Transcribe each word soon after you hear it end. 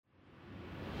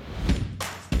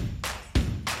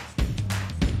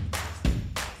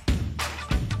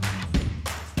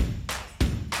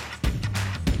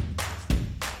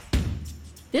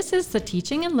This is the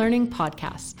Teaching and Learning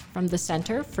Podcast from the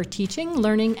Centre for Teaching,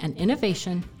 Learning and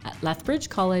Innovation at Lethbridge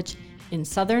College in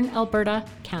Southern Alberta,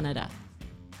 Canada.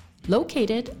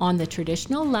 Located on the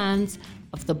traditional lands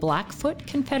of the Blackfoot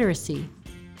Confederacy,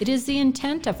 it is the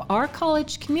intent of our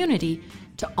college community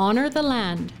to honour the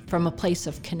land from a place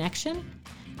of connection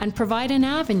and provide an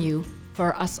avenue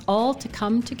for us all to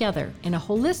come together in a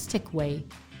holistic way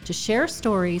to share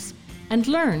stories and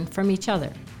learn from each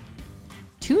other.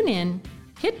 Tune in,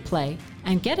 hit play,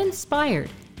 and get inspired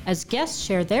as guests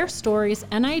share their stories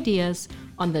and ideas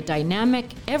on the dynamic,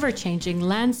 ever-changing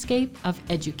landscape of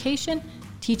education,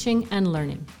 teaching, and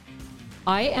learning.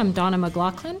 I am Donna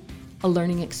McLaughlin, a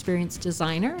learning experience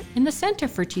designer in the Centre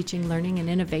for Teaching, Learning and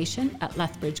Innovation at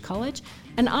Lethbridge College,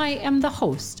 and I am the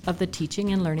host of the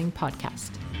Teaching and Learning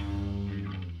Podcast.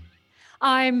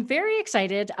 I'm very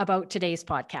excited about today's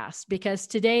podcast because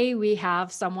today we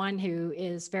have someone who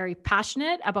is very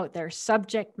passionate about their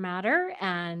subject matter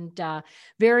and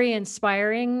very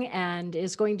inspiring and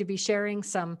is going to be sharing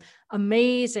some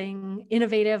amazing,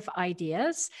 innovative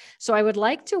ideas. So I would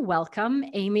like to welcome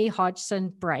Amy Hodgson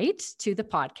Bright to the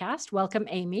podcast. Welcome,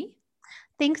 Amy.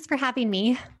 Thanks for having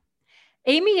me.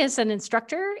 Amy is an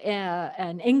instructor,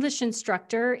 an English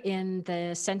instructor in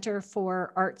the Center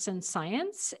for Arts and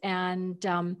Science. And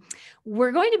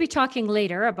we're going to be talking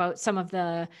later about some of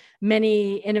the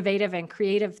many innovative and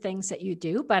creative things that you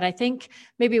do. But I think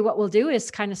maybe what we'll do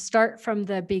is kind of start from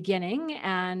the beginning.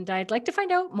 And I'd like to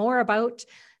find out more about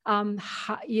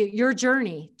your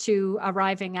journey to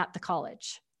arriving at the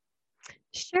college.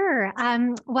 Sure.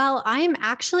 Well, I'm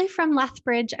actually from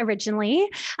Lethbridge originally.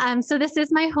 So this is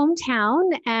my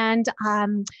hometown. And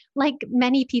like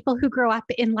many people who grow up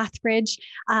in Lethbridge,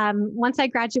 once I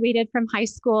graduated from high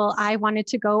school, I wanted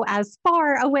to go as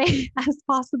far away as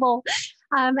possible.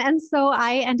 And so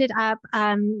I ended up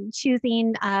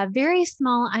choosing a very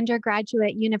small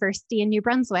undergraduate university in New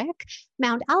Brunswick,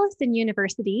 Mount Allison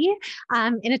University,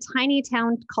 in a tiny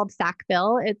town called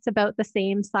Sackville. It's about the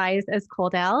same size as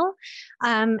Coldell.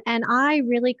 And I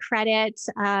really credit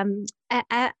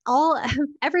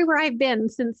everywhere I've been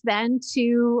since then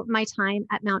to my time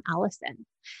at Mount Allison.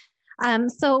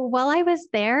 So while I was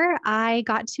there, I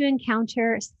got to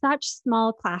encounter such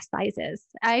small class sizes.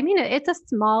 I mean, it's a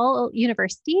small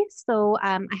university, so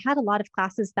I had a lot of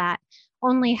classes that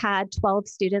only had 12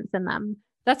 students in them.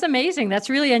 That's amazing. That's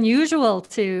really unusual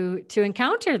to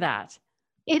encounter that.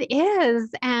 It is.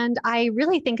 And I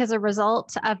really think as a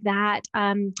result of that,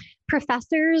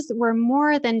 professors were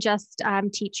more than just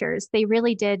teachers. They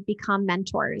really did become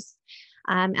mentors.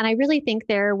 And I really think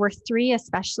there were three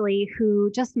especially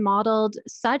who just modeled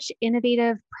such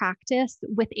innovative practice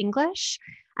with English.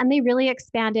 And they really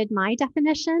expanded my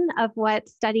definition of what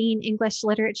studying English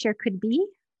literature could be.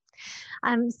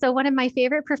 So one of my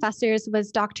favorite professors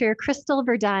was Dr. Crystal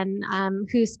Verdun,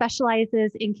 who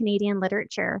specializes in Canadian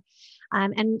literature.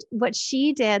 And what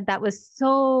she did that was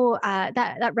so,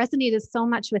 that resonated so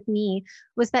much with me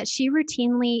was that she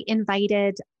routinely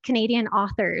invited Canadian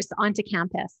authors onto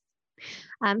campus.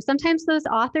 Sometimes those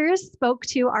authors spoke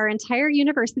to our entire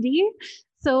university.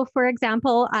 So for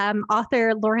example,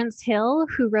 author Lawrence Hill,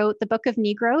 who wrote The Book of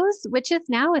Negroes, which is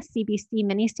now a CBC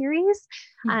miniseries,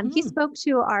 he spoke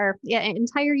to our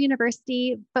entire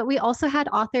university, but we also had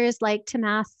authors like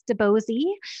Tomas Debozy,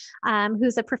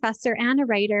 who's a professor and a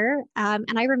writer. And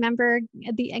I remember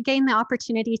again, the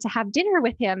opportunity to have dinner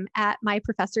with him at my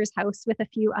professor's house with a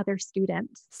few other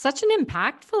students. Such an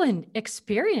impactful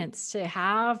experience to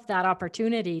have that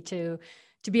opportunity to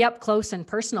be up close and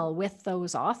personal with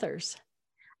those authors.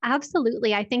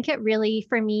 Absolutely. I think it really,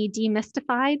 for me,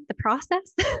 demystified the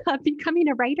process of becoming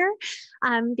a writer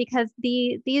because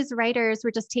these writers were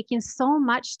just taking so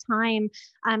much time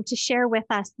to share with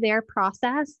us their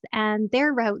process and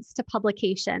their routes to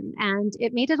publication. And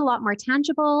it made it a lot more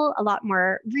tangible, a lot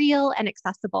more real and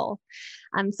accessible.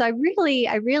 So I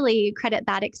really credit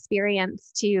that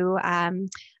experience to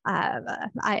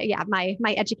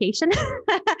my education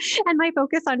and my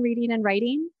focus on reading and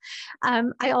writing.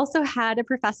 I also had a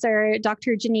professor,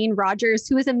 Dr. Janine Rogers,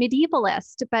 who was a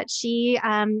medievalist, but she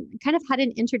kind of had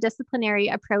an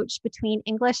interdisciplinary approach between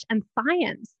English and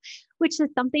science, which is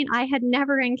something I had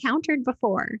never encountered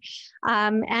before.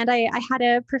 And I had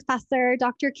a professor,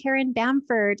 Dr. Karen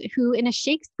Bamford, who in a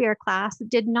Shakespeare class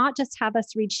did not just have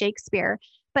us read Shakespeare,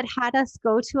 but had us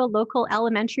go to a local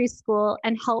elementary school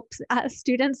and help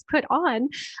students put on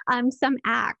some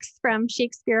acts from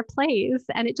Shakespeare plays.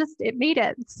 And it made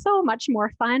it so much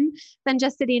more fun than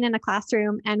just sitting in a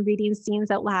classroom and reading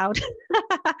scenes out loud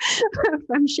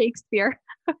from Shakespeare.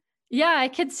 Yeah, I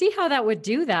could see how that would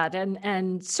do that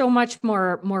and so much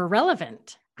more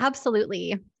relevant.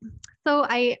 Absolutely. So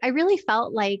I really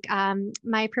felt like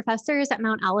my professors at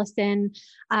Mount Allison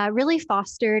really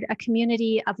fostered a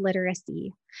community of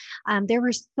literacy. There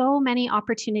were so many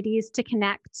opportunities to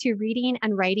connect to reading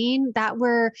and writing that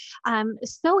were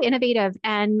so innovative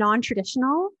and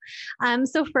non-traditional.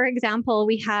 So for example,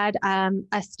 we had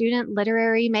a student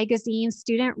literary magazine,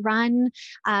 student run,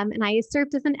 and I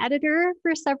served as an editor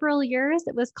for several years.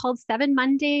 It was called Seven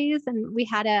Mondays, and we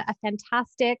had a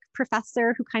fantastic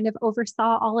professor who kind of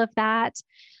oversaw all of that.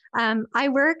 I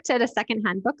worked at a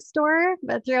secondhand bookstore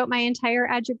throughout my entire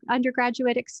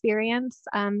undergraduate experience.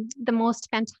 The most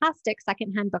fantastic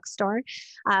secondhand bookstore,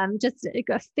 just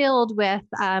filled with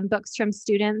books from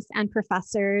students and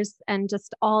professors, and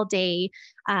just all day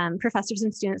professors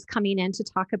and students coming in to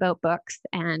talk about books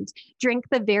and drink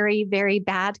the very, very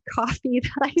bad coffee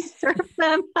that I served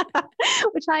them,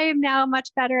 which I am now much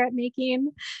better at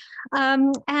making.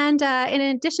 And in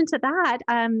addition to that,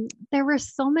 there were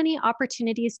so many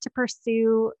opportunities to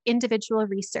pursue individual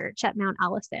research at Mount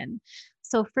Allison.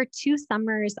 So for 2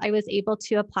 summers, I was able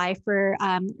to apply for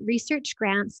research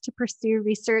grants to pursue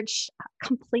research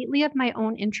completely of my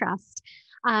own interest.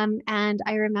 And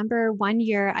I remember one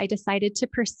year I decided to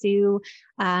pursue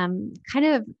kind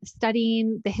of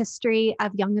studying the history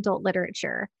of young adult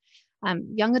literature.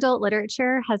 Young adult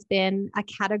literature has been a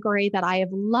category that I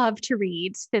have loved to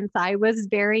read since I was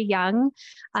very young.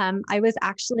 I was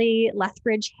actually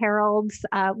Lethbridge Herald's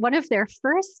one of their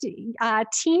first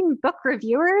teen book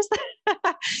reviewers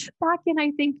back in,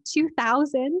 I think,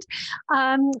 2000.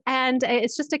 And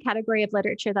it's just a category of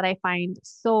literature that I find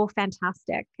so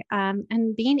fantastic.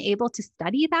 And being able to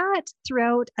study that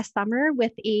throughout a summer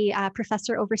with a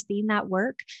professor overseeing that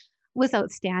work was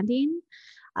outstanding.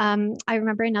 I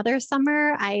remember another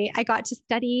summer I got to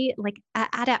study like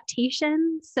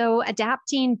adaptation, so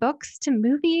adapting books to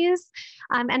movies.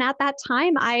 And at that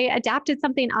time, I adapted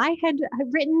something I had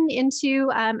written into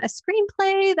a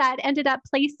screenplay that ended up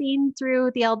placing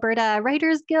through the Alberta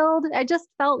Writers Guild. I just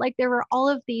felt like there were all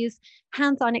of these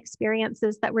hands-on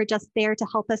experiences that were just there to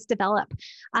help us develop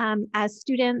as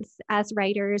students, as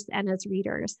writers, and as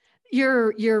readers.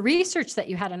 Your research that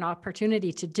you had an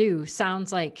opportunity to do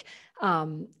sounds like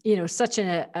such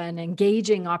an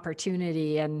engaging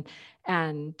opportunity and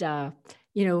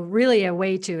really a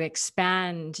way to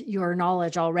expand your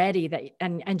knowledge already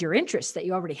and your interests that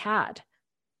you already had.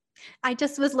 I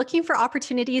just was looking for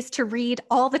opportunities to read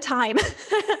all the time,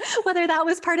 whether that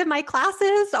was part of my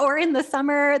classes or in the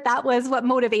summer. That was what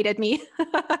motivated me.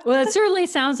 Well, it certainly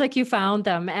sounds like you found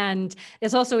them. And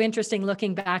it's also interesting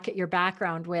looking back at your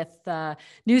background with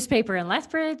newspaper in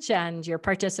Lethbridge and your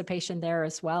participation there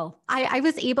as well. I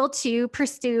was able to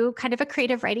pursue kind of a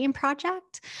creative writing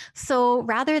project. So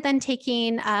rather than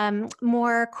taking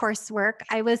more coursework,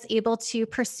 I was able to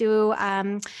pursue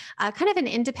kind of an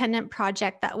independent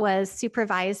project that was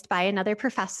supervised by another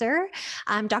professor,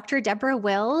 Dr. Deborah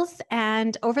Wills.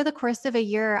 And over the course of a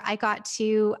year, I got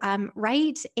to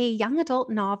write a young adult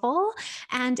novel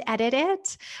and edit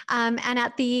it. And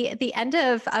at the end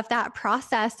of that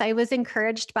process, I was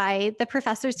encouraged by the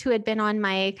professors who had been on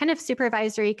my kind of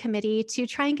supervisory committee to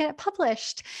try and get it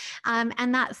published.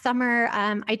 And that summer,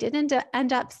 I did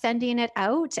end up sending it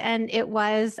out, and it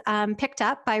was picked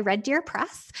up by Red Deer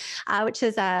Press, which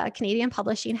is a Canadian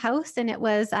publishing house. And it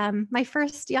was my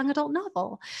first young adult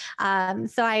novel.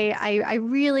 So I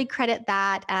really credit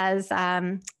that as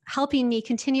helping me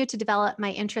continue to develop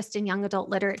my interest in young adult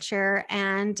literature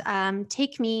and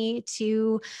take me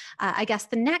to, I guess,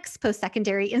 the next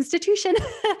post-secondary institution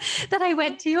that I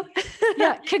went to.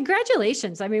 Yeah,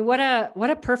 congratulations. I mean, what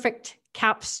a perfect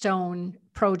capstone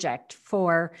project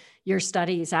for your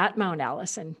studies at Mount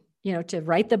Allison. To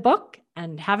write the book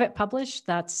and have it published,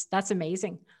 that's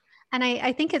amazing. And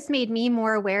I think it's made me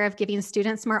more aware of giving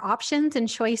students more options and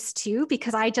choice too,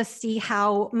 because I just see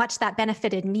how much that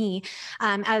benefited me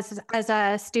as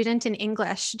a student in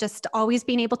English, just always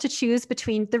being able to choose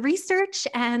between the research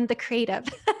and the creative.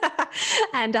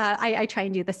 And I try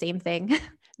and do the same thing.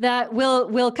 That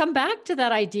we'll come back to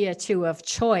that idea too of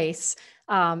choice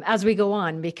as we go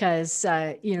on, because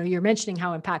you're mentioning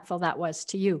how impactful that was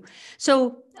to you.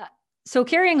 So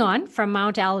carrying on from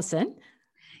Mount Allison.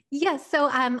 Yes. So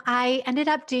I ended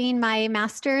up doing my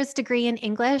master's degree in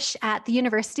English at the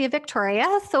University of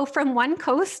Victoria. So from one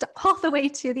coast all the way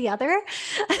to the other.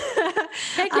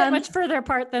 Can't get much further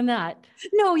apart than that.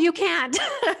 No, you can't.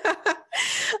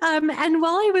 And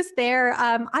while I was there,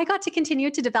 I got to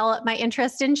continue to develop my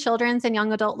interest in children's and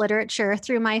young adult literature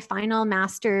through my final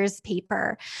master's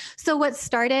paper. So what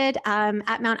started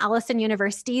at Mount Allison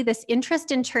University, this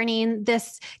interest in turning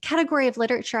this category of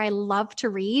literature I love to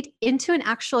read into an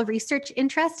actual research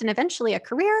interest and eventually a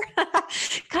career,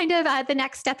 kind of the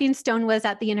next stepping stone was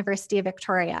at the University of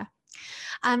Victoria.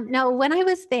 Now, when I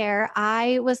was there,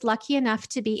 I was lucky enough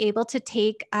to be able to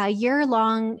take a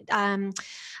year-long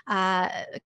uh,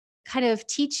 kind of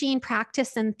teaching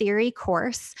practice and theory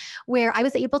course where I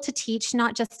was able to teach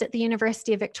not just at the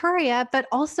University of Victoria, but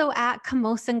also at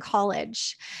Camosun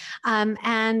College.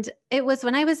 And it was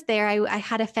when I was there, I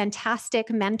had a fantastic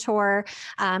mentor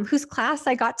whose class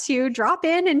I got to drop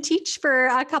in and teach for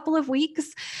a couple of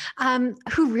weeks,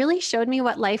 who really showed me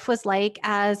what life was like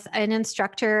as an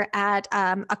instructor at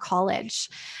a college.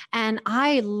 And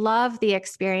I love the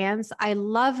experience. I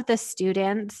love the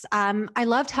students. I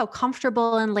loved how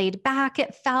comfortable and laid back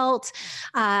it felt.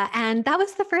 And that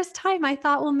was the first time I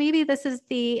thought, well, maybe this is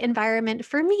the environment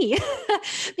for me.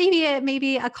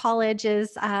 maybe a college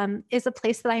is a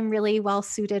place that I'm really well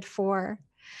suited for.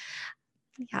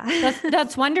 Yeah.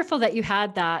 That's wonderful that you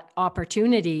had that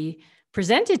opportunity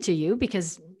presented to you,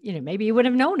 because, maybe you would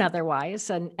have known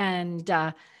otherwise. And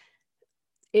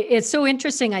it's so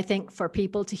interesting, I think, for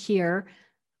people to hear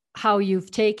how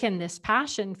you've taken this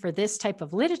passion for this type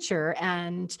of literature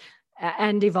and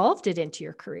evolved it into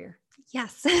your career.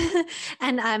 Yes.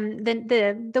 And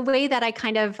the way that I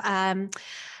kind of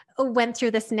went through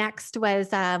this next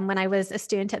was when I was a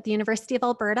student at the University of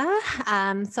Alberta.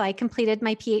 So I completed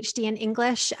my PhD in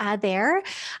English there.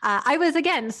 I was,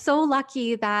 again, so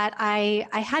lucky that I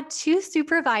had two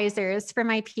supervisors for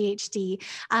my PhD.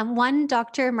 One,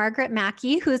 Dr. Margaret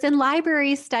Mackey, who's in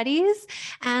library studies,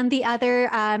 and the other,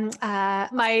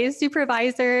 my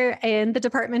supervisor in the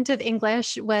Department of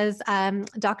English was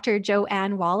Dr.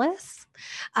 Joanne Wallace.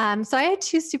 So I had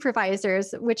two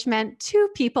supervisors, which meant two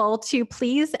people to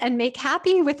please and make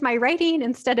happy with my writing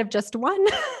instead of just one.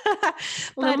 A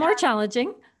little more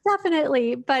challenging.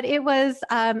 Definitely. But it was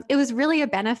really a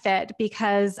benefit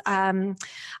because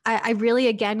I really,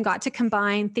 again, got to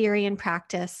combine theory and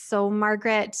practice. So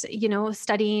Margaret,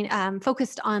 studying,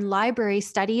 focused on library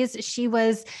studies. She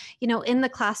was, in the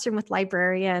classroom with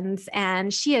librarians,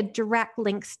 and she had direct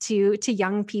links to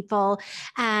young people.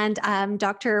 And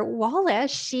Dr.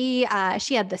 Wallace, she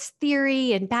had this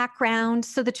theory and background.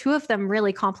 So the two of them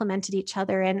really complemented each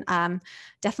other and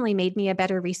definitely made me a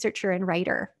better researcher and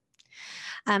writer.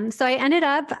 So I ended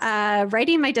up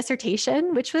writing my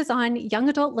dissertation, which was on young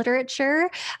adult literature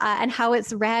and how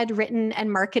it's read, written,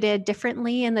 and marketed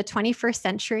differently in the 21st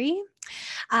century.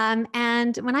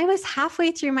 And when I was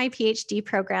halfway through my PhD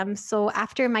program, so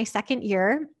after my second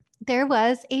year, there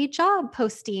was a job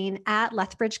posting at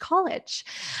Lethbridge College.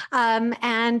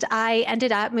 And I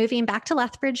ended up moving back to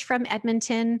Lethbridge from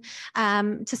Edmonton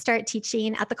to start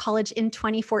teaching at the college in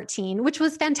 2014, which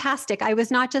was fantastic. I was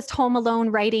not just home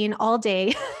alone writing all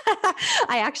day.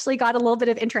 I actually got a little bit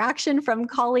of interaction from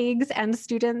colleagues and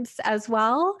students as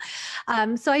well.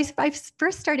 So I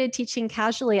first started teaching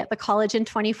casually at the college in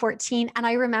 2014. And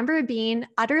I remember being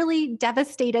utterly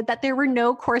devastated that there were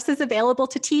no courses available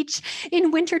to teach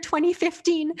in winter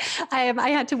 2015. I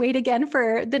had to wait again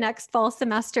for the next fall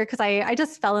semester because I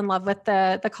just fell in love with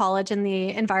the college and the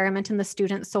environment and the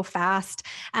students so fast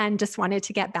and just wanted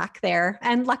to get back there.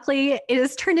 And luckily it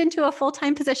has turned into a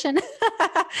full-time position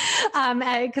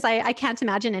because I can't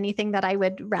imagine anything that I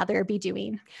would rather be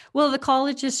doing. Well, the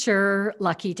college is sure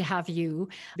lucky to have you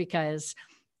because,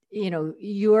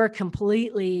 you're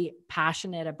completely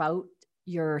passionate about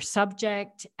your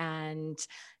subject and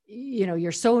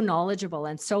you're so knowledgeable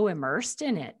and so immersed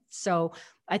in it. So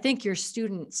I think your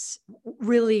students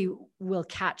really will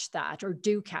catch that or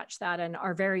do catch that and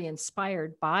are very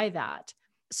inspired by that.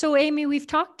 So Amy, we've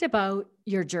talked about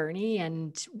your journey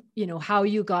and, how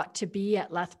you got to be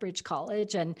at Lethbridge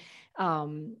College. And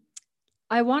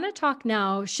I want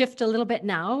to shift a little bit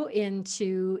now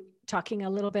into talking a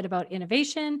little bit about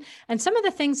innovation and some of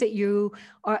the things that you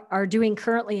are doing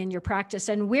currently in your practice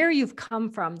and where you've come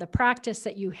from. The practice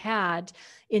that you had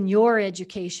in your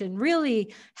education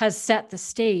really has set the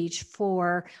stage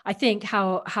for, I think,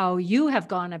 how you have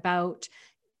gone about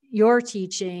your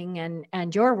teaching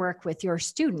and your work with your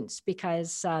students,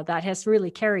 because that has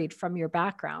really carried from your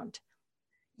background.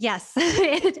 Yes,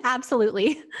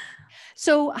 absolutely.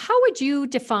 So how would you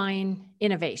define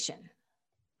innovation?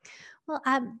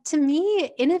 Well, to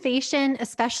me, innovation,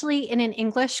 especially in an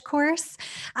English course,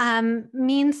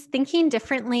 means thinking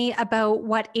differently about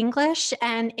what English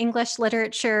and English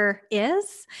literature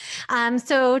is.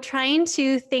 So, trying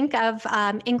to think of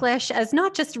English as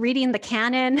not just reading the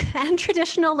canon and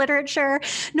traditional literature,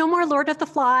 no more Lord of the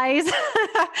Flies.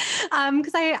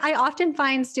 Because I often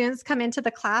find students come into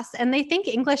the class and they think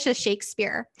English is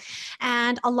Shakespeare.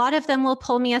 And a lot of them will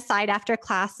pull me aside after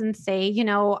class and say,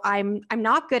 I'm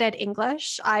not good at English.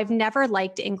 I've never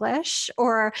liked English,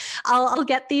 or I'll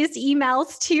get these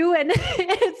emails too, and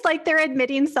it's like they're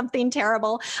admitting something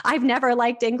terrible. I've never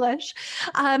liked English.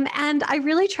 And I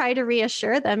really try to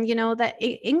reassure them, that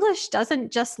English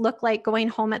doesn't just look like going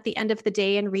home at the end of the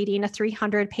day and reading a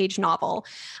 300-page novel.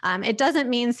 It doesn't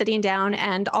mean sitting down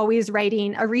and always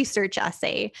writing a research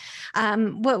essay.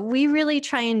 What we really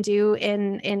try and do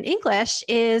in English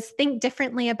is think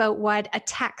differently about what a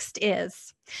text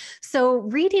is. So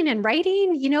reading and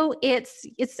writing,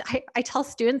 I tell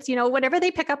students, whenever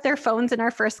they pick up their phones in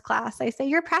our first class, I say,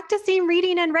 you're practicing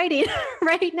reading and writing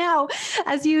right now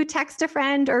as you text a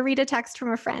friend or read a text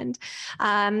from a friend.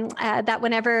 That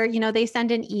whenever, they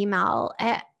send an email,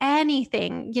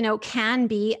 anything, can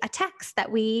be a text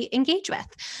that we engage with.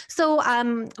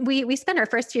 So we spend our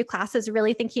first few classes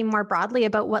really thinking more broadly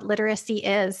about what literacy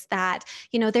is, that,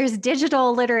 there's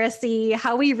digital literacy,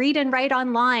 how we read and write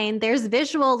online, there's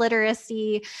visual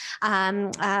literacy,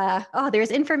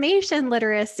 there's information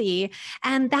literacy,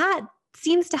 and that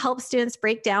seems to help students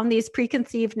break down these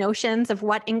preconceived notions of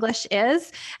what English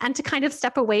is and to kind of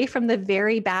step away from the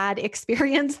very bad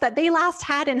experience that they last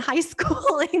had in high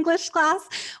school English class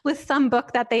with some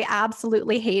book that they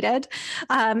absolutely hated.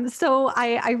 So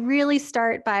I really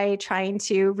start by trying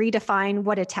to redefine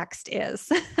what a text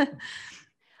is.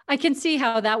 I can see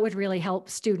how that would really help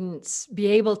students be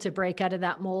able to break out of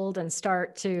that mold and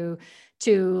start to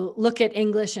look at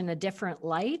English in a different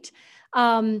light.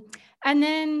 And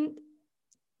then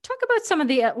talk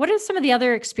about what are some of the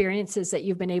other experiences that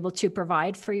you've been able to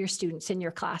provide for your students in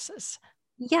your classes?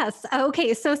 Yes.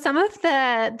 Okay. So some of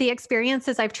the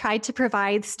experiences I've tried to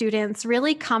provide students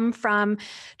really come from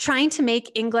trying to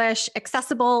make English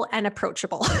accessible and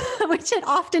approachable, which it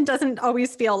often doesn't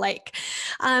always feel like.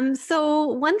 So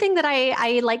one thing that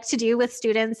I like to do with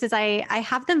students is I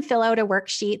have them fill out a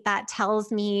worksheet that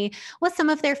tells me what some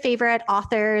of their favorite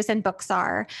authors and books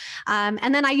are.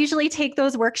 And then I usually take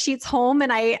those worksheets home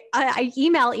and I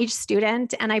email each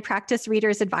student and I practice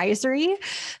Reader's Advisory.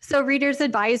 So Reader's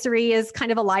Advisory is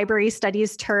kind of a library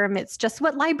studies term. It's just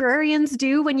what librarians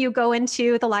do when you go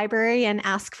into the library and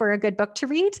ask for a good book to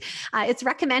read. It's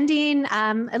recommending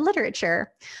literature.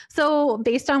 So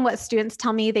based on what students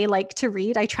tell me they like to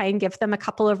read, I try and give them a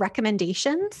couple of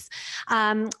recommendations.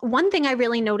 One thing I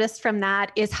really noticed from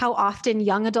that is how often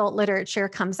young adult literature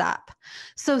comes up.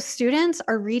 So students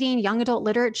are reading young adult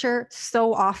literature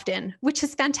so often, which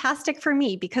is fantastic for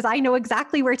me because I know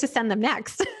exactly where to send them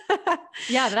next.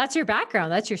 Yeah, that's your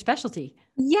background. That's your specialty.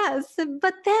 Yes.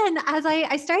 But then as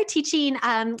I started teaching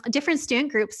different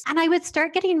student groups, and I would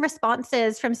start getting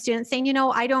responses from students saying,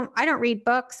 I don't read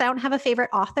books. I don't have a favorite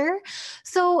author.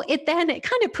 So it kind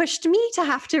of pushed me to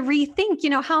have to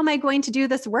rethink, how am I going to do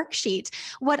this worksheet?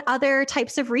 What other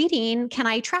types of reading can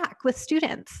I track with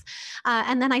students?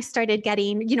 And then I started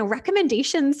getting,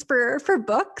 recommendations for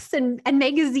books and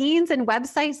magazines and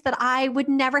websites that I would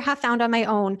never have found on my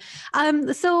own.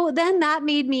 So then that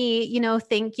made me,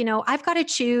 think, I've got to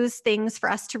choose things for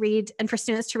us to read and for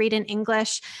students to read in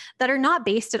English that are not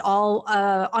based at all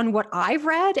on what I've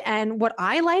read and what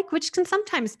I like, which can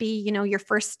sometimes be, your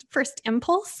first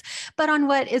impulse, but on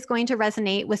what is going to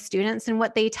resonate with students and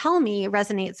what they tell me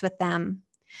resonates with them.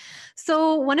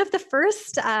 So one of the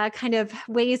first kind of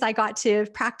ways I got to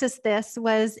practice this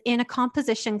was in a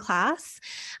composition class.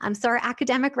 So our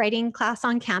academic writing class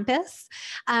on campus.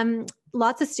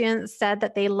 Lots of students said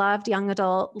that they loved young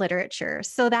adult literature.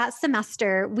 So that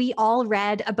semester, we all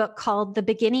read a book called The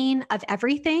Beginning of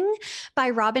Everything by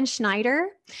Robin Schneider,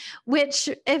 which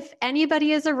if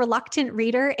anybody is a reluctant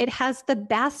reader, it has the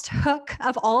best hook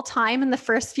of all time in the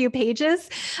first few pages.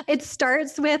 It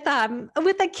starts with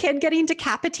a kid getting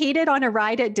decapitated on a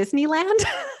ride at Disneyland.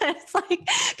 It's like,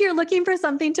 if you're looking for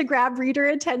something to grab reader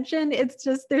attention, it's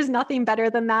just, there's nothing better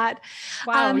than that.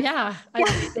 Wow. Yeah.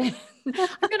 I'm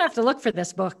going to have to look for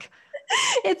this book.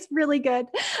 It's really good.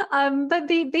 But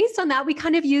based on that, we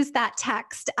kind of used that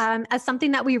text as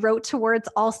something that we wrote towards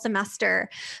all semester.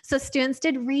 So students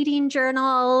did reading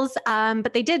journals,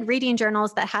 but they did reading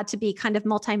journals that had to be kind of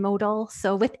multimodal.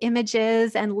 So with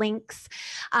images and links.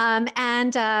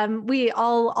 We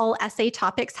all essay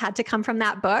topics had to come from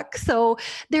that book. So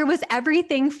there was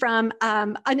everything from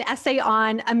an essay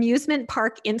on amusement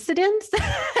park incidents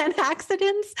and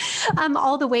accidents,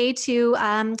 all the way to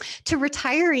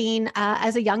retiring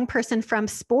as a young person from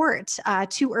sport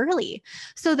too early.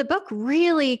 So the book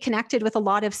really connected with a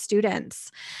lot of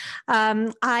students.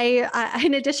 In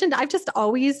addition, I've just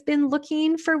always been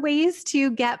looking for ways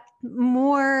to get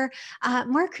more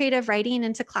creative writing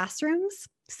into classrooms.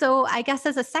 So I guess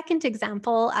as a second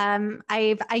example,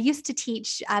 I used to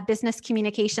teach a business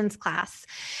communications class.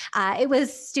 It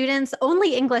was students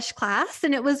only English class,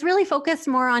 and it was really focused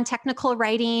more on technical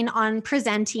writing, on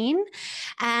presenting.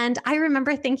 And I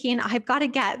remember thinking, I've got to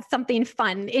get something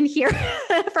fun in here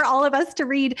for all of us to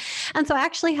read. And so I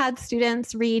actually had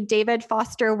students read David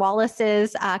Foster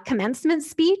Wallace's commencement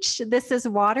speech, "This is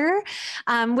Water,"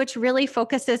 which really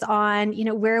focuses on,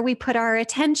 where we put our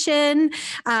attention,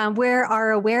 where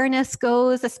our awareness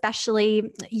goes,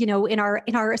 especially, in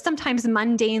our sometimes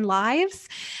mundane lives.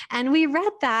 And we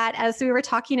read that as we were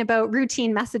talking about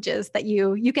routine messages that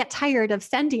you get tired of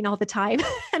sending all the time.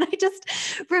 And I just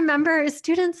remember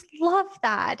students loved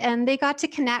that, and they got to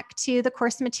connect to the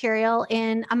course material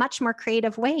in a much more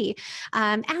creative way.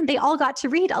 And they all got to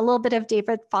read a little bit of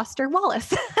David Foster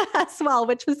Wallace as well,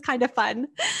 which was kind of fun.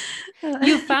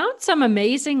 You found some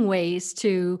amazing ways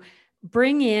to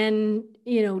bring in,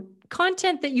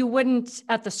 content that you wouldn't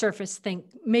at the surface think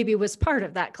maybe was part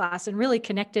of that class, and really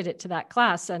connected it to that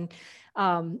class, and,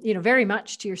 very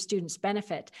much to your students'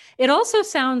 benefit. It also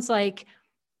sounds like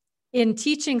in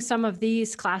teaching some of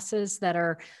these classes that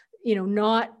are,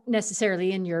 not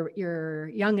necessarily in your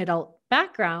young adult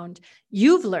background,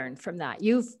 you've learned from that.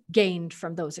 You've gained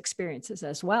from those experiences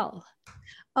as well.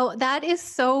 Oh, that is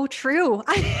so true.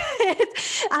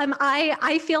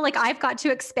 I feel like I've got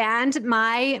to expand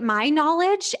my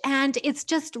knowledge, and it's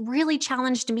just really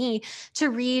challenged me to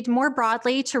read more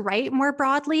broadly, to write more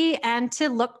broadly, and to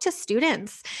look to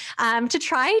students, to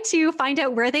try to find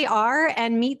out where they are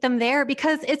and meet them there,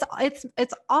 because it's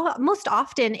most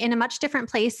often in a much different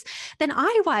place than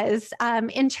I was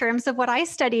in terms of what I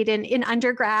studied in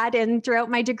undergrad and throughout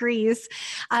my degrees.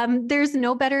 There's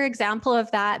no better example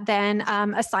of that than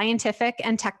a scientific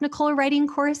and technical writing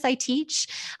course I teach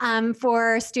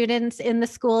for students in the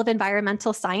School of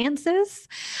Environmental Sciences.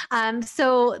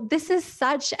 So this is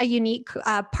such a unique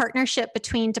partnership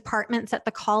between departments at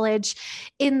the college,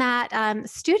 in that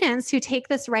students who take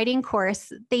this writing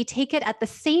course, they take it at the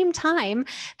same time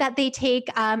that they take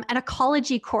an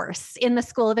ecology course in the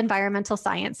School of Environmental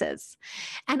Sciences.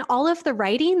 And all of the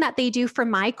writing that they do for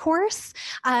my course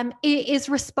is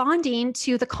responding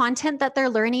to the content that they're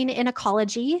learning in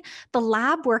ecology, the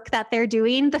lab work that they're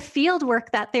doing, the field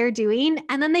work that they're doing,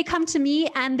 and then they come to me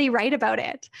and they write about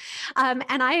it.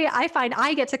 And I find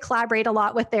I get to collaborate a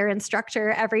lot with their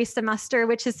instructor every semester,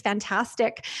 which is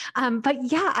fantastic.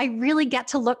 But yeah, I really get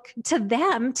to look to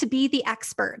them to be the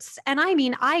experts. And I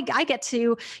mean, I get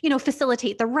to,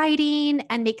 facilitate the writing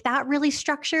and make that really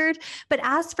structured. But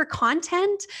as for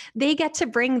content, they get to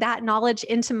bring that knowledge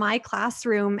into my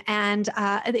classroom. And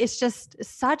it's just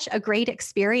such a great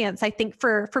experience, I think,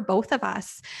 for both of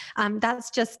us.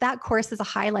 That course is a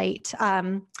highlight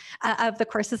of the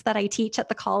courses that I teach at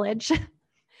the college.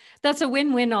 That's a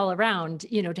win-win all around,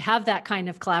 to have that kind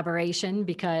of collaboration,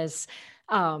 because,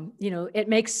 it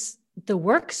makes the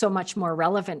work so much more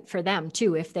relevant for them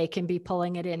too, if they can be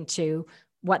pulling it into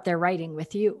what they're writing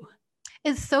with you.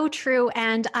 Is so true.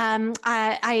 And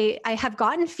I have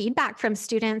gotten feedback from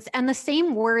students, and the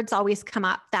same words always come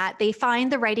up, that they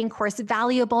find the writing course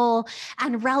valuable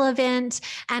and relevant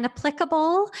and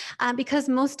applicable, because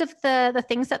most of the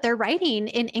things that they're writing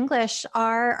in English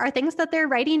are things that they're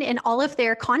writing in all of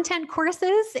their content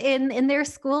courses in their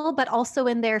school, but also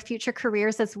in their future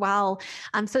careers as well.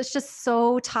 So it's just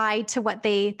so tied to what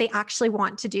they actually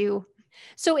want to do.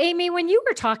 So Amy, when you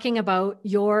were talking about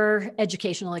your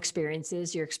educational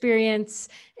experiences, your experience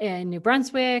in New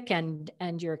Brunswick and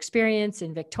your experience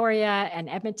in Victoria and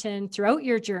Edmonton throughout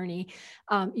your journey,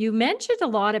 you mentioned a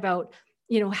lot about,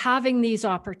 having these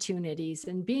opportunities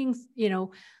and being,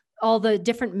 all the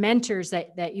different mentors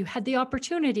that you had the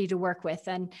opportunity to work with.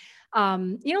 And, a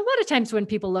lot of times when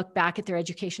people look back at their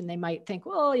education, they might think,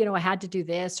 well, I had to do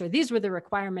this, or these were the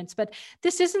requirements, but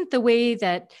this isn't the way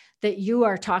that you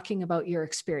are talking about your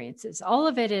experiences. All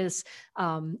of it is,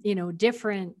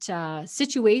 different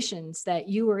situations that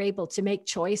you were able to make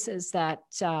choices that,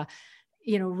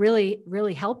 really,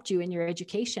 really helped you in your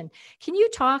education. Can you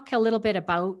talk a little bit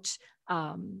about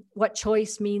what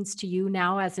choice means to you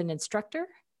now as an instructor?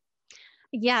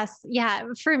 Yes. Yeah.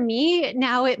 For me,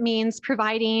 now it means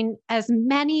providing as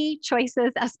many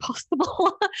choices as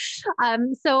possible.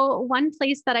 So one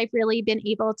place that I've really been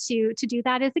able to do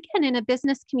that is again in a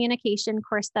business communication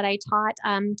course that I taught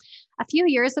a few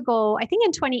years ago. I think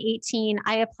in 2018,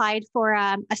 I applied for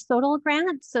a SOTL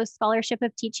grant, so Scholarship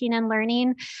of Teaching and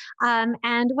Learning.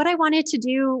 And what I wanted to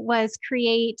do was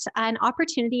create an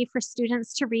opportunity for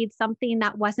students to read something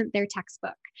that wasn't their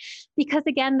textbook. Because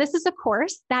again, this is a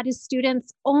course that is students'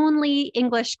 only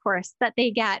English course that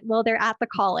they get while they're at the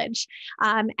college.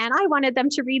 And I wanted them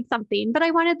to read something, but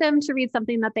I wanted them to read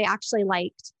something that they actually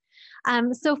liked.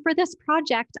 So for this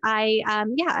project, I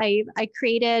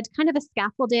created kind of a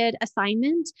scaffolded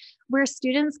assignment where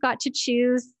students got to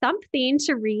choose something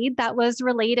to read that was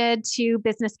related to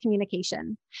business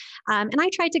communication. And I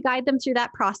tried to guide them through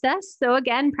that process. So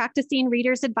again, practicing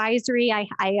reader's advisory, I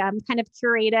kind of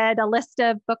curated a list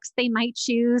of books they might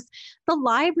choose. The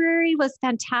library was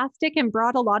fantastic and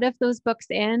brought a lot of those books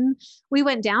in. We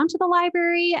went down to the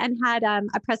library and had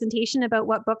a presentation about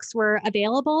what books were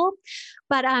available.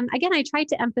 But again, I tried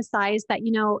to emphasize that,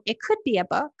 it could be a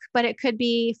book, but it could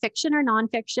be fiction or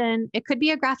nonfiction. It could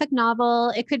be a graphic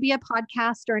novel. It could be a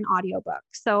podcast or an audiobook.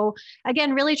 So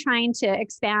again, really trying to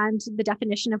expand the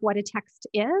definition of what a text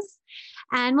is.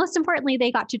 And most importantly,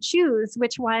 they got to choose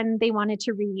which one they wanted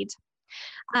to read.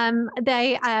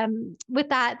 They, with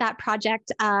that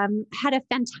project, had a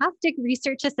fantastic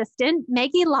research assistant,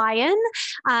 Maggie Lyon,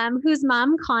 whose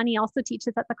mom, Connie, also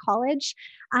teaches at the college.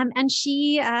 And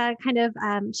she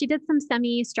she did some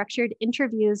semi-structured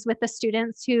interviews with the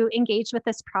students who engaged with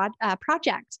this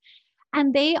project.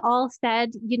 And they all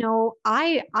said,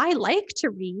 I like to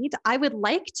read. I would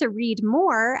like to read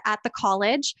more at the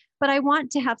college, but I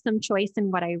want to have some choice in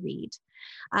what I read.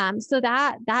 So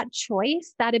that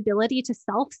choice, that ability to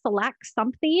self-select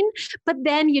something, but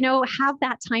then, have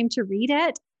that time to read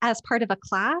it as part of a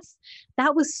class,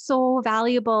 that was so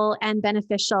valuable and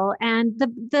beneficial. And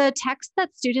the text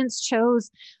that students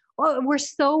chose were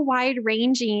so wide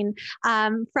ranging,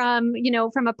 from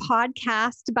a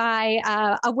podcast by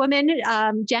a woman,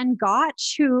 Jen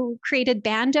Gotch, who created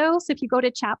Bando. So if you go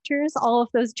to Chapters, all of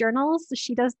those journals,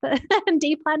 she does the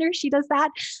day planner, she does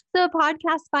that. So a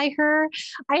podcast by her.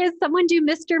 I had someone do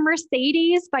Mr.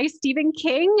 Mercedes by Stephen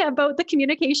King about the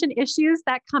communication issues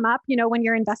that come up, when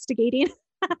you're investigating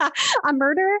a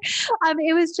murder.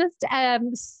 It was just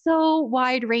so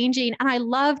wide ranging. And I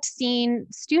loved seeing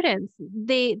students.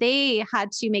 They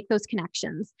had to make those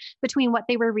connections between what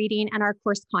they were reading and our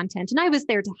course content. And I was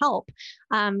there to help.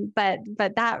 But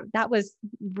that was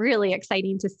really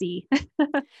exciting to see.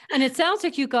 And it sounds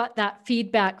like you got that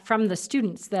feedback from the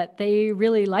students that they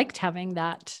really liked having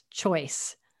that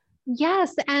choice.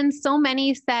 Yes. And so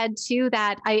many said too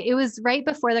that it was right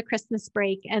before the Christmas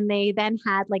break, and they then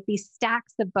had like these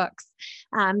stacks of books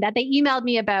that they emailed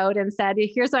me about and said,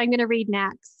 here's what I'm going to read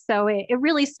next. So it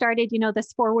really started,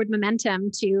 this forward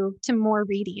momentum to more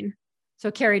reading.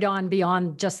 So carried on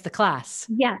beyond just the class.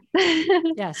 Yes.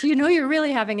 Yeah. So you're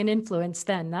really having an influence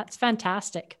then. That's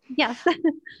fantastic. Yes.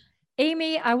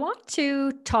 Amy, I want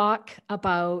to talk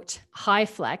about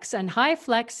HyFlex, and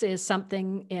HyFlex is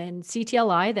something in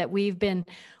CTLI that we've been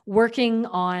working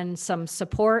on some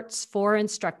supports for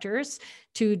instructors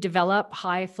to develop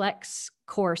HyFlex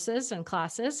courses and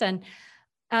classes. And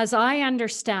as I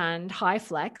understand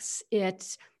HyFlex,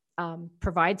 it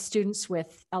provides students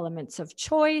with elements of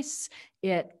choice.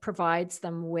 It provides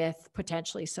them with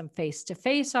potentially some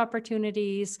face-to-face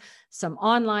opportunities, some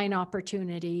online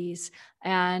opportunities.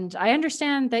 And I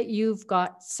understand that you've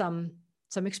got some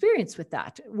experience with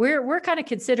that. We're kind of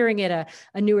considering it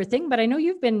a newer thing, but I know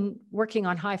you've been working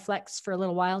on HyFlex for a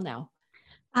little while now.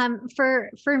 For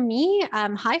me,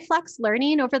 HyFlex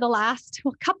learning over the last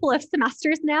couple of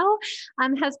semesters now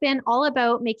has been all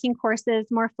about making courses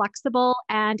more flexible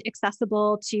and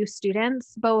accessible to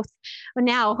students, both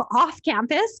now off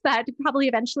campus, but probably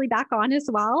eventually back on as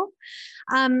well.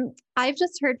 I've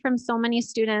just heard from so many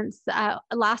students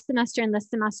last semester and this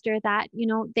semester that,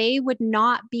 they would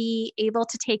not be able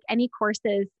to take any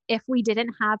courses if we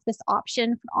didn't have this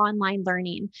option for online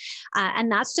learning. And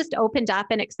that's just opened up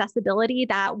an accessibility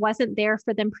that wasn't there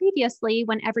for them previously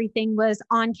when everything was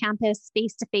on campus,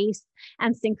 face-to-face,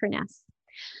 and synchronous.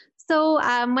 So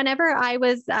whenever I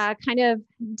was kind of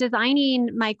designing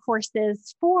my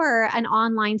courses for an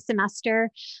online semester,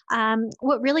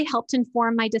 what really helped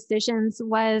inform my decisions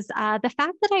was the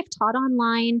fact that I've taught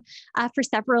online for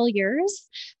several years.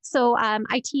 So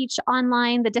I teach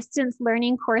online the distance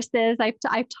learning courses.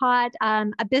 I've taught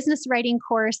a business writing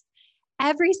course.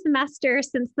 every semester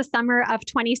since the summer of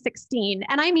 2016.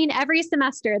 And I mean every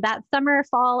semester, that summer,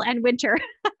 fall, and winter.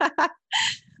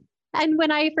 And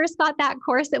when I first got that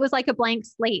course, it was like a blank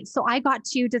slate. So I got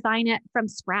to design it from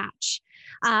scratch.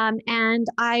 And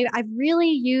I've really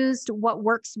used what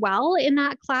works well in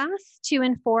that class to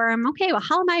inform, okay, well,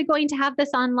 how am I going to have this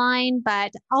online,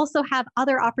 but also have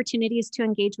other opportunities to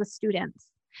engage with students?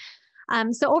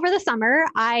 So over the summer,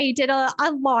 I did a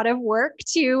lot of work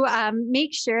to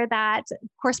make sure that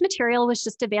course material was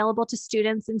just available to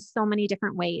students in so many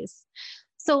different ways.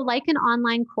 So like an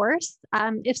online course,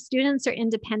 if students are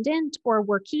independent or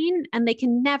working and they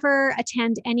can never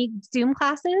attend any Zoom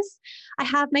classes, I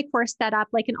have my course set up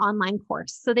like an online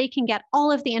course so they can get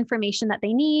all of the information that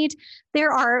they need.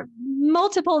 There are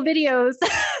multiple videos,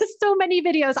 so many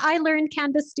videos. I learned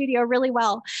Canvas Studio really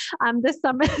well this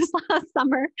last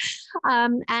summer.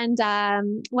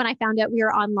 When I found out we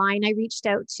were online, I reached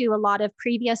out to a lot of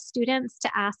previous students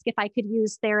to ask if I could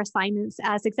use their assignments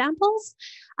as examples.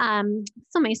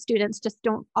 So my students just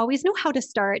don't always know how to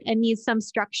start and need some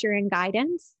structure and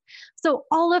guidance. So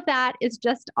all of that is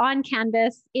just on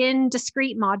Canvas in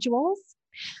discrete modules.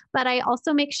 But I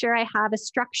also make sure I have a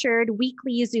structured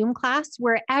weekly Zoom class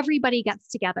where everybody gets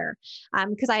together,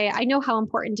 because I know how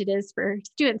important it is for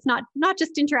students not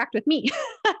just to interact with me,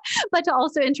 but to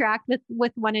also interact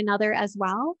with one another as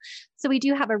well. So we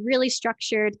do have a really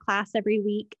structured class every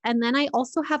week. And then I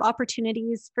also have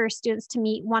opportunities for students to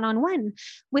meet one-on-one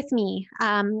with me.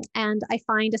 And I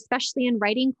find, especially in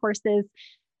writing courses,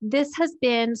 this has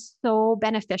been so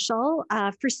beneficial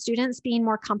for students being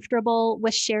more comfortable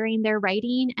with sharing their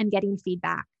writing and getting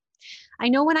feedback. I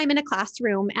know when I'm in a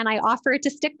classroom and I offer to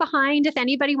stick behind if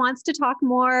anybody wants to talk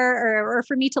more or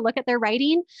for me to look at their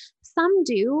writing, some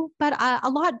do, but a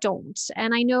lot don't.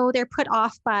 And I know they're put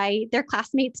off by their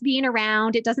classmates being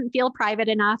around. It doesn't feel private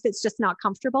enough. It's just not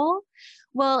comfortable.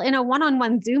 Well, in a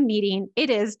one-on-one Zoom meeting, it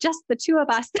is just the two of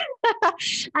us.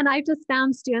 And I've just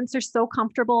found students are so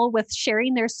comfortable with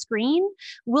sharing their screen.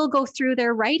 We'll go through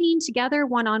their writing together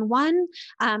one-on-one.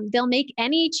 They'll make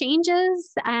any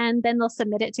changes and then they'll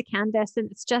submit it to Canvas. And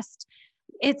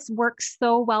it's worked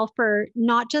so well for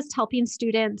not just helping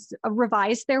students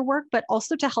revise their work, but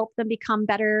also to help them become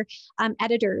better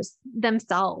editors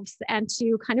themselves and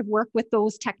to kind of work with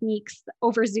those techniques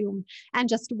over Zoom and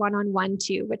just one-on-one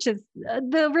too, which is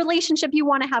the relationship you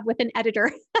want to have with an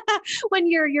editor when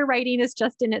your writing is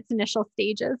just in its initial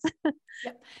stages.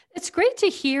 Yep. It's great to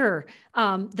hear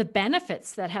the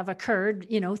benefits that have occurred,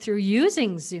 through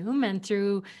using Zoom and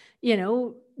through,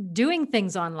 doing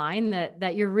things online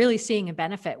that you're really seeing a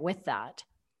benefit with that.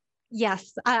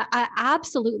 Yes,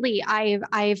 absolutely.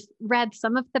 I've read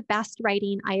some of the best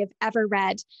writing I have ever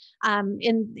read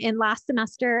in last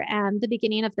semester and the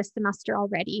beginning of this semester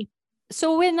already.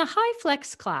 So in the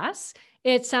HyFlex class,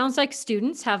 it sounds like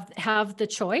students have the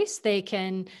choice. They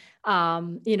can,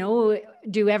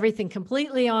 do everything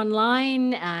completely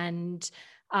online and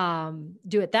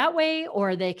do it that way,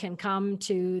 or they can come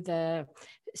to the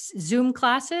Zoom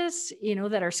classes,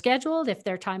 that are scheduled if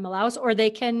their time allows, or they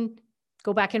can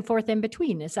go back and forth in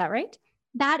between. Is that right?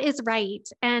 That is right.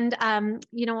 And,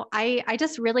 I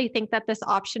just really think that this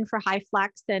option for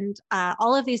HyFlex and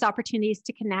all of these opportunities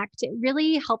to connect, it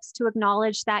really helps to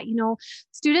acknowledge that,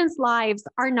 students' lives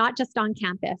are not just on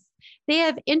campus. They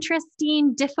have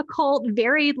interesting, difficult,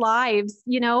 varied lives,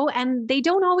 and they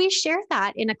don't always share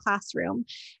that in a classroom.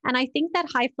 And I think that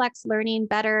HyFlex Learning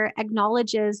better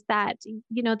acknowledges that,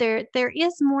 there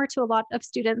is more to a lot of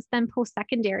students than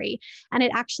post-secondary, and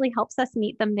it actually helps us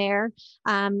meet them there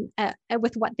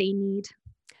with what they need.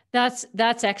 That's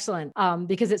excellent,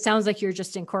 because it sounds like you're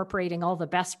just incorporating all the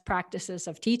best practices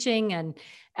of teaching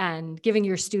and giving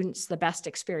your students the best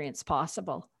experience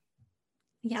possible.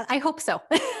 Yeah, I hope so.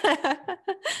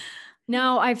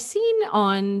 Now, I've seen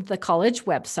on the college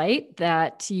website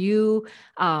that you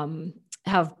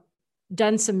have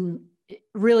done some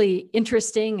really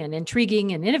interesting and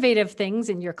intriguing and innovative things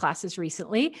in your classes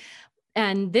recently.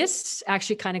 And this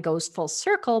actually kind of goes full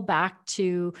circle back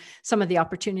to some of the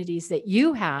opportunities that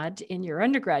you had in your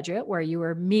undergraduate where you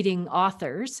were meeting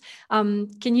authors.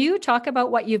 Can you talk about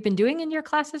what you've been doing in your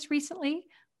classes recently?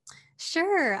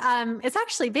 Sure. It's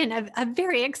actually been a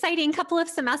very exciting couple of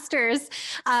semesters.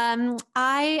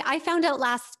 I found out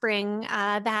last spring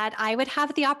that I would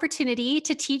have the opportunity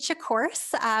to teach a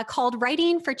course called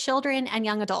Writing for Children and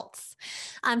Young Adults.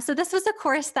 So this was a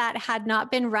course that had not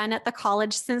been run at the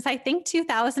college since I think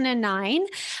 2009,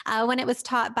 when it was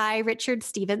taught by Richard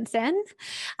Stevenson.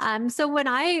 So when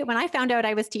I found out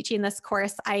I was teaching this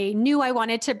course, I knew I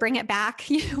wanted to bring it back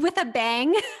with a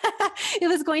bang. It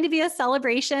was going to be a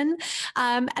celebration.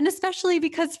 And especially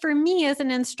because for me as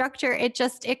an instructor,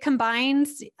 it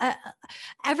combines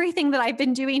everything that I've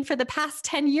been doing for the past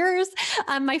 10 years.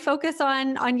 My focus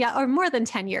or more than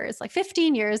 10 years, like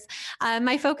 15 years,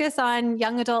 my focus on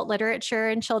young adult literature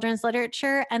and children's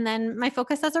literature, and then my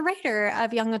focus as a writer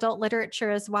of young adult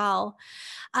literature as well.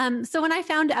 So when I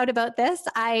found out about this,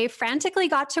 I frantically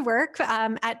got to work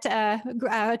at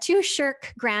two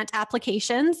SSHRC grant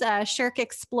applications, a SSHRC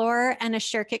Explore and a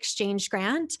SSHRC Exchange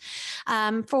grant.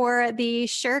 For the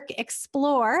SSHRC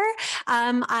Explore,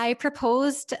 I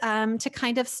proposed to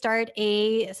kind of start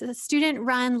a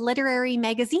student-run literary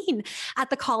magazine at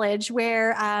the college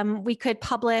where we could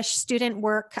publish student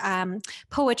work,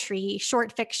 poetry,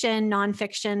 short fiction,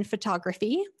 nonfiction,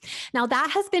 photography. Now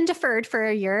that has been deferred for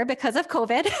a year because of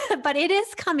COVID, but it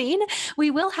is coming.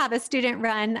 We will have a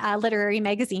student-run literary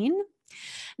magazine.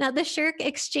 Now, the SSHRC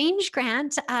Exchange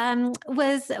Grant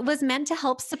was meant to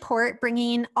help support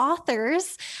bringing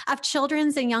authors of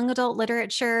children's and young adult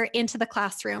literature into the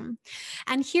classroom.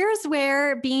 And here's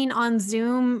where being on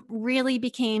Zoom really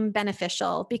became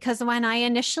beneficial, because when I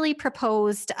initially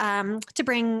proposed to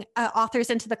bring authors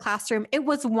into the classroom, it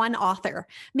was one author,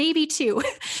 maybe two,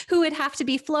 who would have to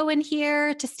be flown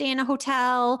here to stay in a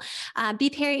hotel, be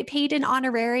paid an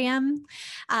honorarium.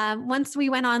 Once we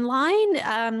went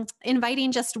online,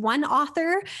 inviting just one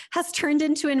author has turned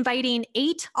into inviting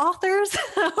 8 authors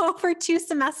over 2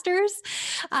 semesters,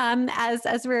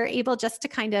 as we're able just to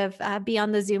kind of be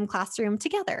on the Zoom classroom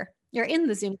together. You're in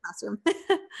the Zoom classroom.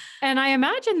 And I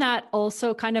imagine that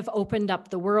also kind of opened up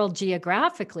the world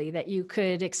geographically, that you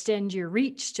could extend your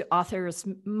reach to authors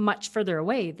much further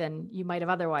away than you might have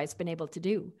otherwise been able to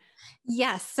do.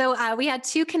 Yes. So we had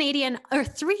three Canadian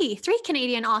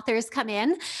authors come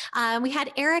in. We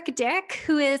had Eric Dick,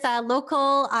 who is a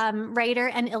local writer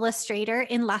and illustrator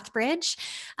in Lethbridge.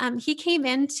 He came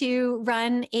in to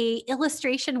run a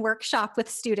illustration workshop with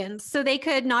students, so they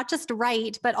could not just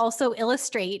write, but also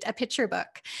illustrate a picture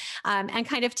book, and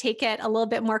kind of take it a little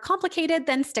bit more complicated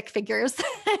than stick figures.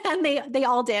 And they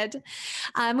all did.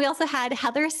 We also had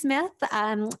Heather Smith,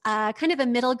 kind of a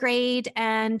middle grade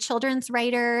and children's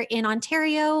writer in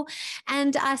Ontario,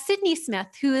 and Sydney Smith,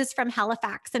 who is from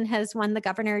Halifax and has won the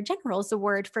Governor General's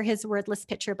Award for his wordless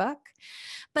picture book.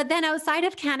 But then outside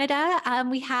of Canada,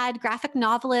 we had graphic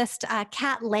novelist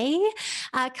Kat Lay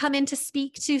come in to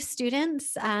speak to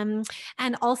students, and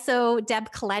also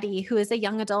Deb Coletti, who is a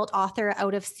young adult author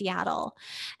out of Seattle.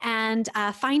 And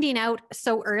finding out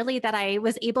so early that I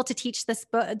was able to teach this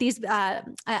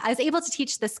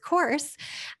course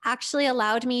actually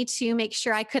allowed me to make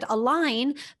sure I could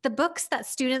align the books that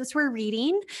students were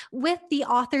reading with the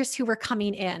authors who were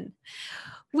coming in,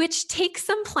 which takes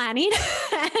some planning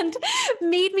and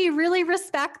made me really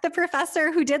respect the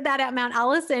professor who did that at Mount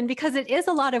Allison, because it is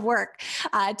a lot of work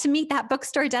to meet that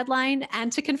bookstore deadline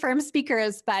and to confirm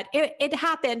speakers, but it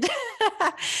happened.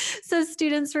 So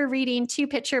students were reading 2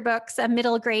 picture books, a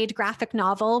middle grade graphic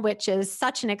novel, which is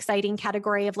such an exciting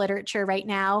category of literature right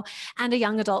now, and a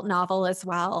young adult novel as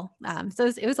well. So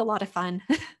it was a lot of fun.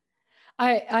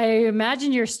 I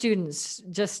imagine your students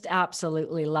just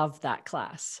absolutely loved that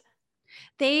class.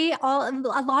 A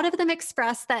lot of them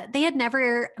expressed that they had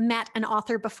never met an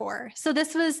author before. So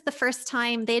this was the first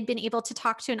time they had been able to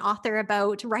talk to an author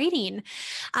about writing.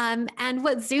 And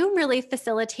what Zoom really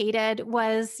facilitated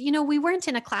was, we weren't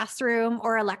in a classroom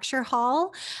or a lecture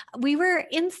hall. We were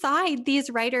inside these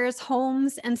writers'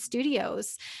 homes and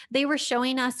studios. They were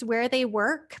showing us where they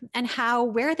work and how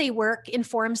where they work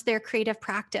informs their creative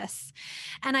practice.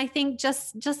 And I think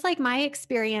just like my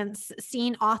experience,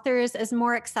 seeing authors as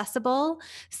more accessible,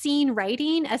 seeing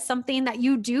writing as something that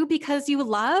you do because you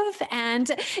love,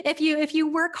 and if you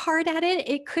work hard at it,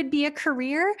 it could be a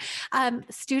career.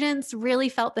 Students really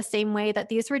felt the same way, that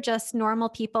these were just normal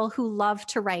people who love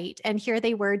to write, and here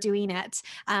they were doing it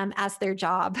as their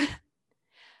job.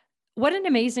 What an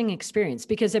amazing experience,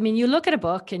 because you look at a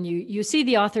book and you see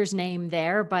the author's name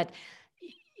there, but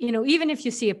even if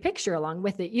you see a picture along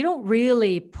with it, you don't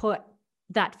really put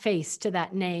that face to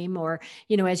that name, or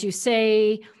as you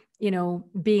say,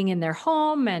 being in their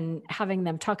home and having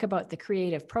them talk about the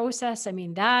creative process.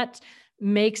 That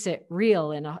makes it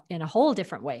real in a whole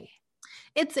different way.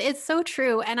 It's so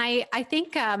true. And I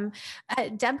think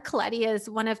Deb Coletti is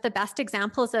one of the best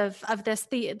examples of this,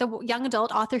 the young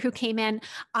adult author who came in.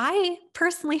 I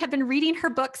personally have been reading her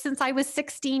book since I was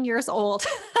 16 years old.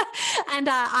 And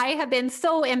I have been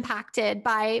so impacted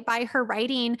by her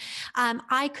writing.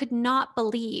 I could not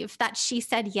believe that she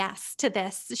said yes to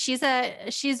this.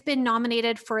 She's been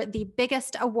nominated for the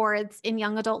biggest awards in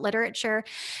young adult literature.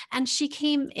 And she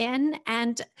came in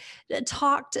and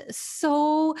talked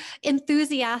so enthusiastically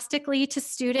enthusiastically to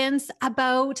students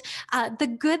about the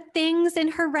good things in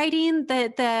her writing,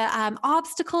 the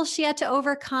obstacles she had to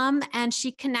overcome, and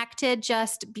she connected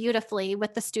just beautifully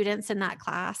with the students in that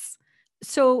class.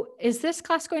 So is this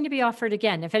class going to be offered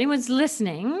again? If anyone's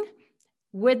listening,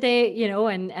 would they,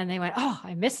 and they went, oh,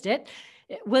 I missed it.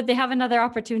 Would they have another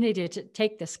opportunity to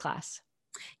take this class?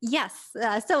 Yes.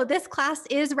 So this class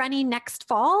is running next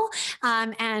fall.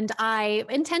 And I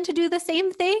intend to do the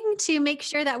same thing to make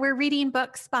sure that we're reading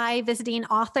books by visiting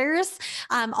authors.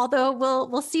 Although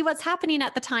we'll see what's happening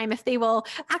at the time, if they will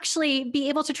actually be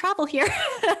able to travel here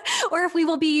or if we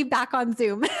will be back on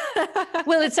Zoom.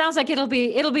 Well, it sounds like it'll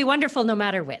be wonderful no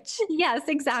matter which. Yes,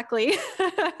 exactly.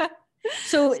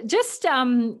 So just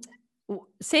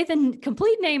say the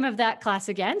complete name of that class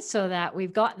again so that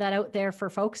we've got that out there for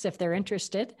folks if they're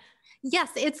interested.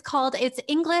 Yes, it's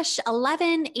English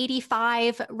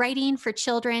 1185, Writing for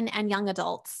Children and Young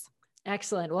Adults.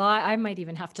 Excellent. Well, I might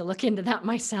even have to look into that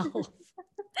myself.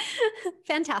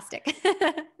 Fantastic.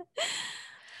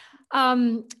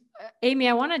 Amy,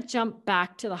 I want to jump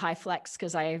back to the HyFlex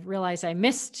because I realize I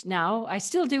missed now. I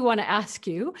still do want to ask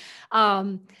you,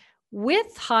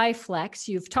 with HyFlex,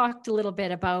 you've talked a little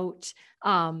bit about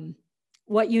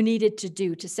what you needed to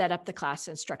do to set up the class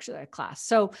and structure the class.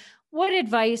 So what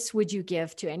advice would you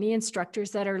give to any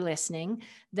instructors that are listening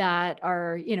that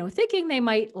are, thinking they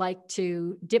might like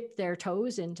to dip their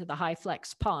toes into the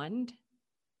HyFlex pond?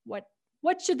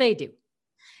 What should they do?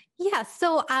 Yeah,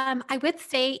 so I would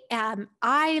say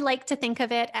I like to think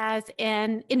of it as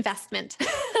an investment.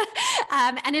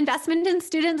 An investment in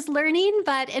students' learning,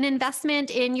 but an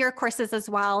investment in your courses as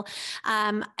well.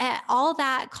 All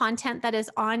that content that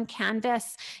is on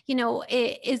Canvas,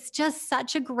 it is just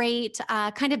such a great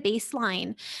kind of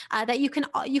baseline that you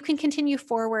can continue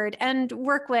forward and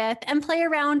work with and play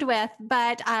around with.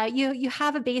 But you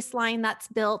have a baseline that's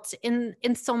built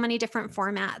in so many different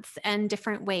formats and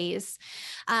different ways.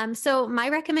 So my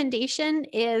recommendation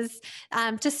is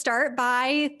to start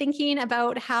by thinking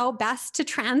about how best to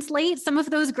translate some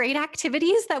of those great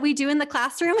activities that we do in the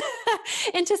classroom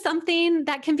into something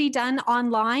that can be done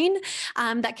online,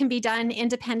 that can be done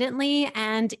independently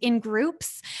and in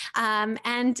groups.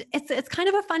 And it's kind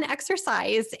of a fun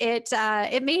exercise.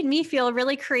 It made me feel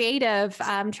really creative,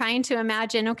 trying to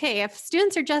imagine, okay, if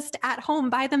students are just at home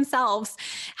by themselves,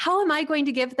 how am I going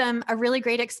to give them a really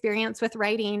great experience with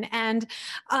writing? And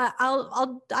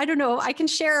I don't know, I can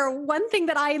share one thing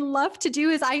that I love to do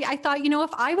is I thought,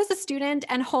 if I was a student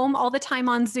and home all the time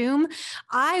on Zoom,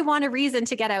 I want a reason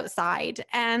to get outside.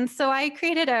 And so I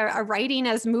created a writing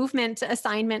as movement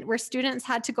assignment where students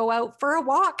had to go out for a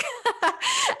walk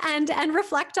and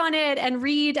reflect on it and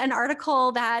read an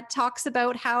article that talks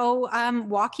about how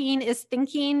walking is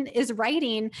thinking is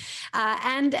writing.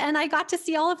 And I got to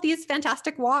see all of these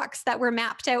fantastic walks that were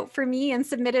mapped out for me and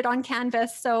submitted on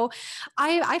Canvas. So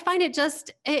I find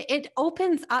it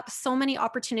opens up so many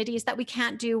opportunities that we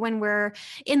can't do when we're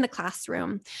in the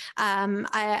classroom.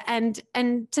 And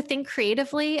to think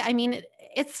creatively, I mean,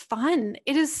 it's fun.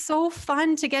 It is so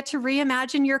fun to get to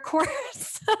reimagine your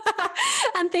course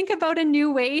and think about a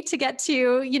new way to get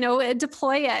to,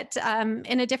 deploy it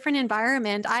in a different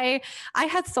environment. I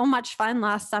had so much fun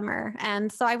last summer.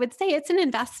 And so I would say it's an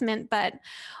investment, but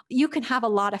you can have a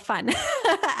lot of fun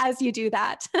as you do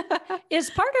that. Is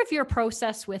part of your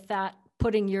process with that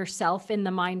putting yourself in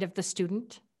the mind of the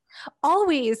student?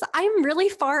 Always. I'm really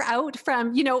far out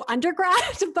from, undergrad,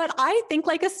 but I think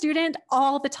like a student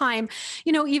all the time.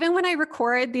 Even when I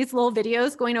record these little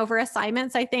videos going over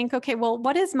assignments, I think, okay, well,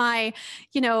 what is my,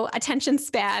 attention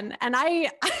span? And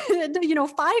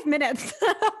 5 minutes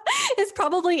is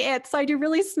probably it. So I do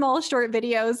really small, short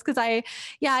videos because I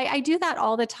do that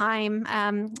all the time.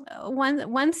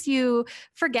 Once you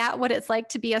forget what it's like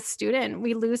to be a student,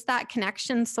 we lose that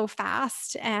connection so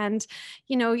fast. And,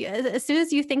 as soon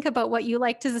as you think about what you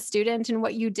liked as a student and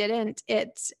what you didn't,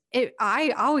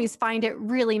 I always find it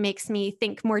really makes me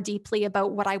think more deeply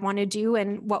about what I want to do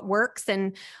and what works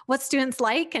and what students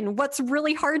like and what's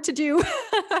really hard to do.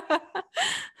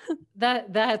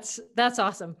 That's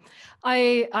awesome.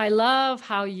 I love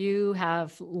how you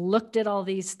have looked at all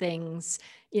these things,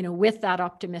 with that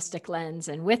optimistic lens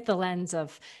and with the lens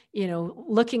of,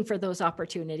 looking for those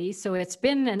opportunities. So it's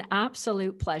been an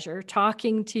absolute pleasure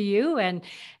talking to you, and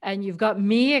you've got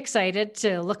me excited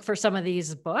to look for some of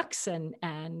these books and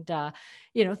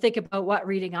think about what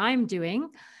reading I'm doing.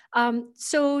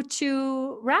 So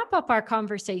to wrap up our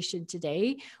conversation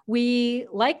today, we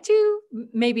like to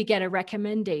maybe get a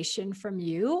recommendation from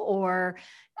you or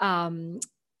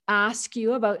ask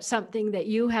you about something that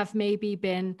you have maybe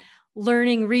been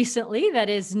learning recently that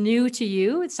is new to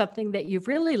you? It's something that you've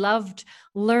really loved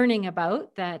learning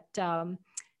about that,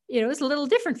 is a little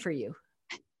different for you.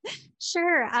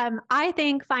 Sure. I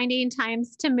think finding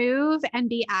times to move and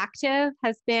be active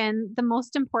has been the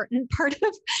most important part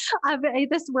of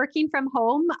this working from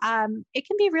home. It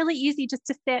can be really easy just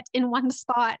to sit in one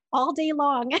spot all day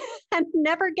long and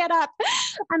never get up.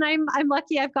 And I'm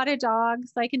lucky I've got a dog,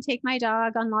 so I can take my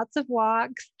dog on lots of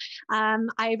walks.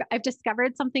 I've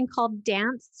discovered something called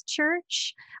Dance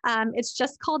Church. It's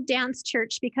just called Dance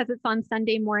Church because it's on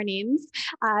Sunday mornings.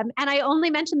 And I only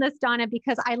mention this, Donna,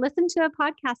 because I listened to a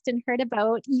podcast and heard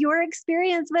about your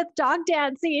experience with dog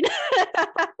dancing.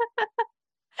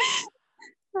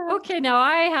 Okay, now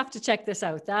I have to check this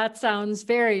out. That sounds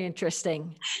very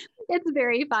interesting. It's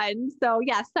very fun. So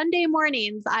yeah, Sunday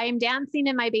mornings, I'm dancing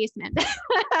in my basement.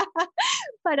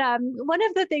 But one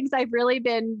of the things I've really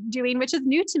been doing, which is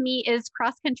new to me, is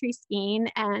cross-country skiing.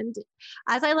 And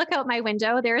as I look out my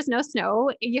window, there is no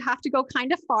snow. You have to go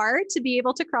kind of far to be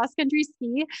able to cross-country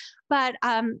ski. But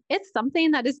it's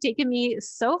something that has taken me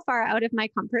so far out of my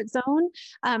comfort zone.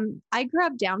 I grew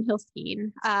up downhill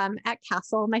skiing at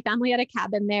Castle. My family had a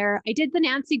cabin there. I did the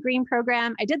Nancy Green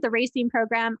program. I did the racing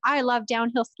program. I love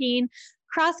downhill skiing.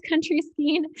 Cross-country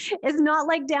skiing is not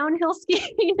like downhill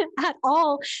skiing at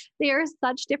all. They are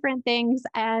such different things.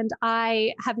 And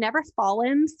I have never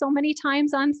fallen so many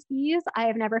times on skis. I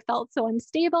have never felt so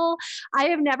unstable. I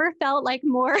have never felt like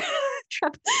more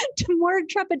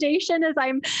trepidation as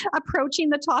I'm approaching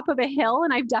the top of a hill.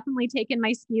 And I've definitely taken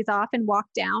my skis off and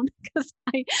walked down because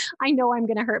I know I'm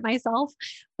going to hurt myself.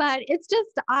 But it's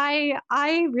just, I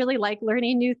really like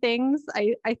learning new things.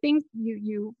 I think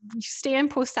you stay in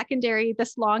post-secondary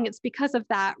this long, it's because of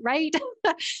that, right?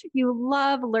 You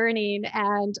love learning.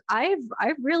 And I've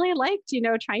really liked,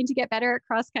 trying to get better at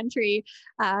cross country.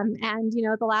 And,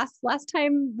 the last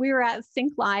time we were at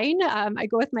Syncline, I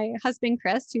go with my husband,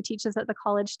 Chris, who teaches at the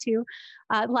college too.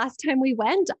 Last time we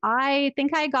went, I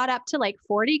think I got up to like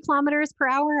 40 kilometers per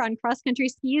hour on cross country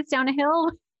skis down a hill.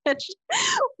 That's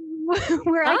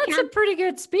a pretty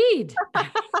good speed.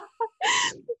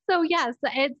 So yes,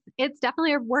 it's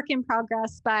definitely a work in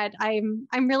progress, but I'm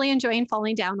really enjoying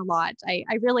falling down a lot. I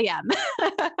really am.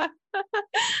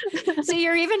 So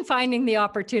you're even finding the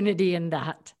opportunity in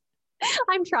that.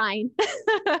 I'm trying.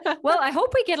 Well, I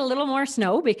hope we get a little more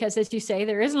snow because, as you say,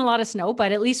 there isn't a lot of snow,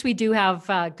 but at least we do have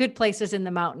good places in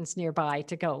the mountains nearby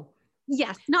to go.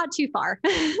 Yes, not too far.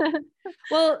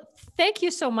 Well, thank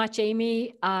you so much,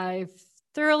 Amy. I've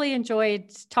thoroughly enjoyed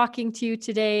talking to you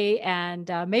today, and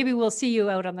maybe we'll see you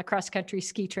out on the cross-country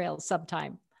ski trails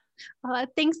sometime.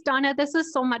 Thanks, Donna. This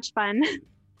was so much fun.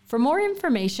 For more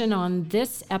information on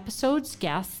this episode's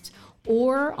guest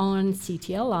or on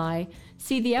CTLI,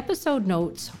 see the episode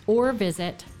notes or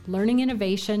visit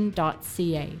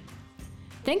learninginnovation.ca.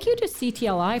 Thank you to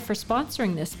CTLI for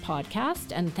sponsoring this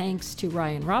podcast, and thanks to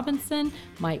Ryan Robinson,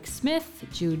 Mike Smith,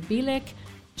 Jude Bielik,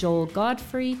 Joel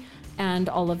Godfrey, and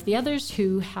all of the others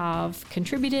who have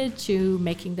contributed to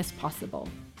making this possible.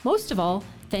 Most of all,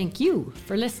 thank you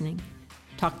for listening.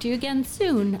 Talk to you again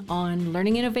soon on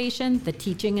Learning Innovation, the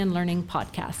Teaching and Learning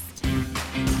Podcast.